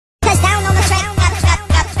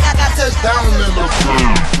down in the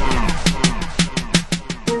club.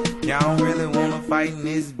 Y'all don't really wanna fight in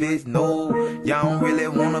this bitch, no. Y'all don't really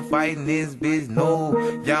wanna fight in this bitch, no.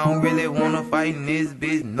 Y'all don't really wanna fight in this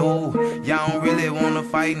bitch, no. Y'all don't really wanna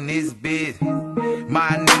fight in this bitch. My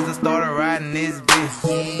niggas started riding this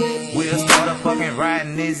bitch. We'll start fucking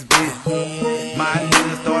riding this bitch. My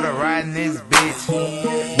niggas started riding this bitch.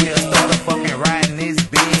 We'll start fucking riding this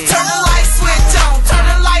bitch. Turn the light switch on, turn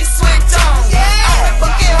the light switch on. Yeah. I've been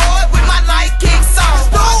fucking hard with my night kicks on.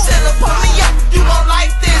 Till the pull me up, you gon'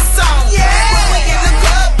 like this song. Yeah. When we in the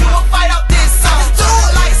club, you gon' fight out this song. Turn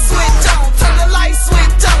the light switch on, turn the light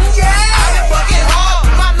switch on. Yeah. I've been fucking hard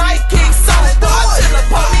with my night kicks on. Till the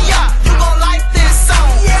pull me up, you gon' like this song.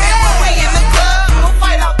 Yeah. When we in the club, you gon'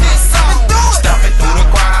 fight out this song. Stumping through the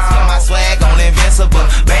crowd, my swag on invincible.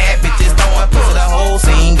 Bad bitches throwing pussy, the whole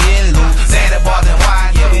scene getting loose. Santa bars and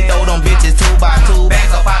wide, yeah, we throw them bitches 2 by 2. Back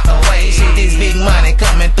up out the way, shit, this big money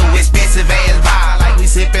coming through. Expensive ass buy, like we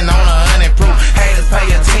sipping on 100 proof. Haters pay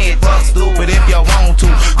attention, fuck stupid if you want to.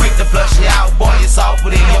 Quick to flush you out, boy, you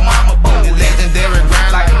softer than your mama boo. Legendary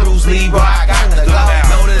grind like Bruce Lee, boy, I got the glow.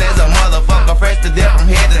 Loaded as a motherfucker, fresh to death from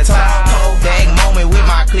head to toe. Cold bag moment with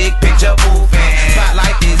my click, picture moving.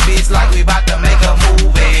 Spotlight this bitch like we bout to make a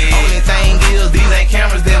movie. Only thing is, these ain't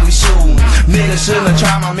cameras that we shoot. Niggas shouldn't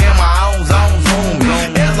try my man, my own zone zoom.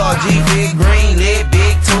 SRG, big green, lit,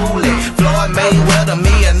 big toolie. Floyd Mayweather,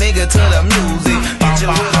 me a nigga to the music. Get you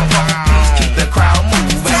with a fucking piece, keep the crowd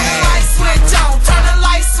moving. Turn the light switch on, turn the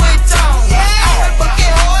light switch on. Yeah. I've been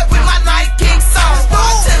fucking hard with my night kicks on.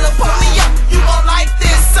 Till the pull me up, you gon' like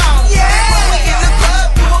this song. Yeah. When we in the club,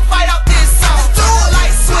 you gon' fight out this song. Turn the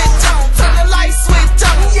light switch on, turn the light switch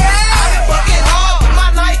on. Yeah. I've been fucking hard with my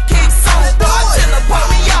night kicks on. Till the pull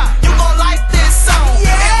me up, you gon' like this song.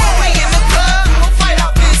 Yeah. When we in the club, you gon' fight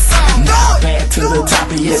out this song. Back to the top,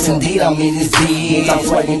 yes indeed, I'm in this bitch. I'm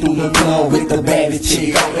swagging through the club with the baddest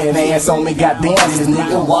chick. Got that ass on me, goddamn, this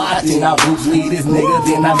nigga watching. I Bruce Lee this nigga,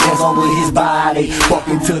 then I dance over his body.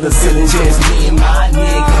 Fucking to the ceiling, just me and my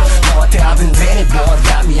nigga. 4,000 Zanny boys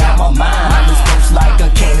got me out my